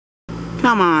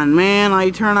Come on, man. I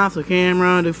turn off the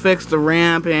camera to fix the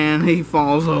ramp and he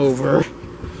falls over.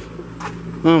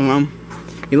 Oh well.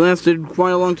 He lasted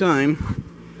quite a long time.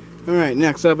 Alright,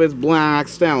 next up is Black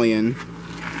Stallion.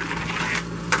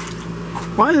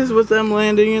 What is with them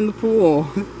landing in the pool?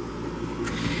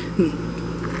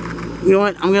 You know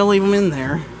what? I'm gonna leave them in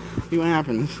there. See what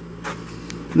happens.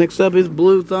 Next up is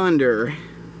Blue Thunder.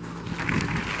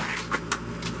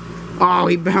 Oh,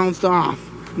 he bounced off.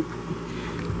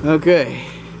 Okay.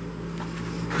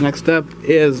 Next up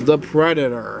is the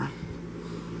Predator.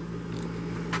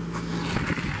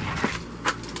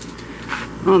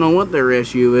 I don't know what their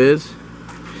issue is.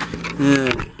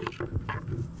 Alright,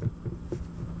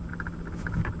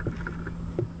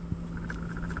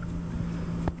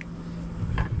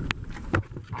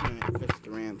 fix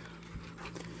the ramp.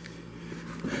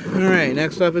 Alright,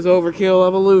 next up is Overkill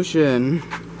Evolution.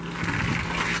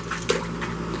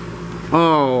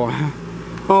 Oh,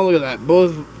 look at that.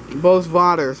 Both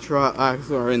fathers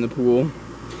are in the pool.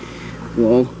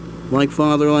 Well, like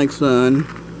father, like son.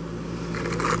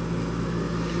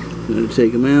 Gonna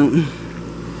take him out.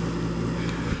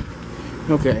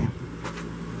 Okay.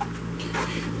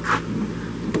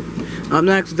 Up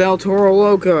next, Del Toro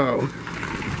Loco.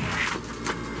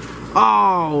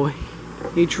 Oh,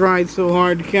 he tried so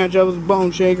hard to catch up with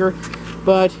Bone Shaker,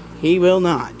 but he will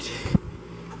not.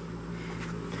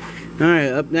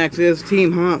 Alright, up next is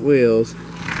Team Hot Wheels.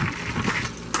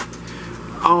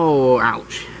 Oh,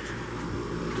 ouch.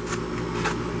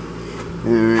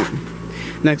 Alright.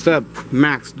 Next up,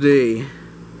 Max D.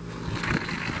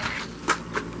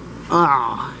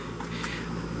 Oh.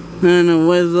 I don't know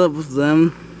what's up with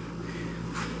them.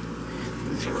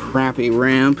 This crappy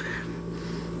ramp.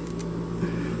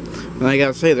 But I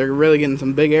gotta say, they're really getting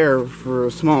some big air for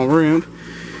a small ramp.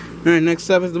 Alright, next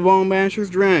up is the Bone Basher's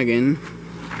Dragon.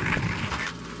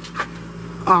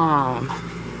 Oh,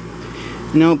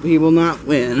 nope, he will not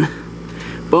win.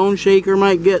 Bone Shaker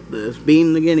might get this,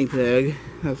 being the guinea pig.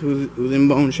 That's who's in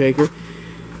Bone Shaker.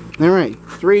 Alright,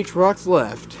 3 trucks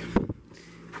left.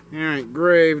 Alright,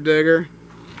 Grave Digger.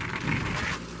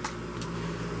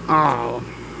 Oh,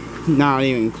 not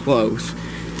even close.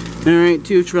 Alright,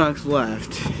 2 trucks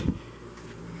left.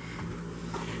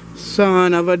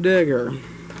 Son of a Digger.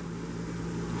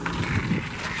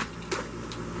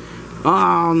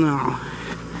 Oh no.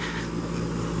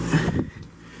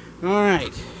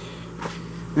 Alright.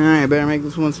 Alright, better make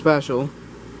this one special.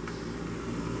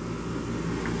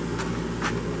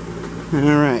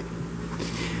 Alright.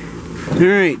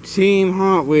 Alright, Team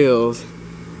Hot Wheels.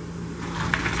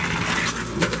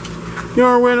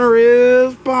 Your winner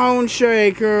is Bone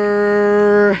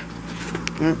Shaker.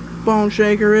 Bone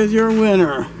Shaker is your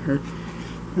winner.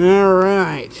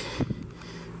 Alright.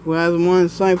 Who hasn't won the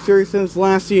Slime Series since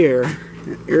last year?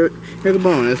 Here's the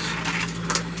bonus.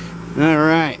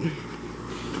 Alright.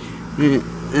 And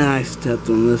I stepped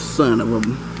on this son of a...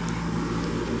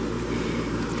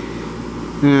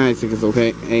 I think it's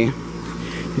okay. Hey,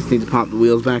 just need to pop the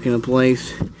wheels back into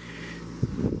place.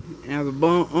 As a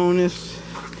bonus.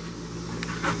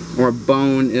 Or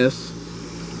bonus.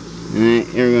 Alright,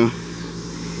 here we go.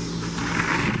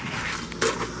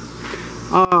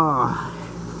 Ah.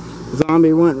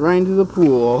 Zombie went right into the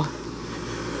pool.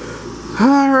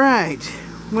 Alright.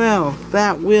 Well,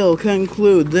 that will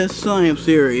conclude this Slime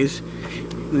series.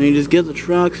 Let me just get the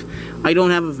trucks. I don't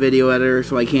have a video editor,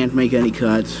 so I can't make any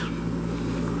cuts.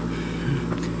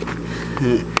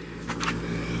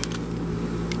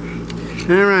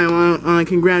 Alright, well, I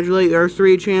congratulate our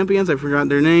 3 champions. I forgot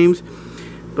their names.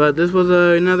 But this was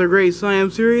another great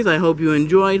Slime series. I hope you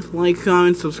enjoyed. Like,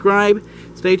 comment, subscribe.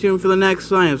 Stay tuned for the next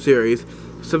Slime series.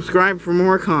 Subscribe for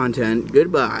more content.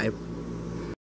 Goodbye.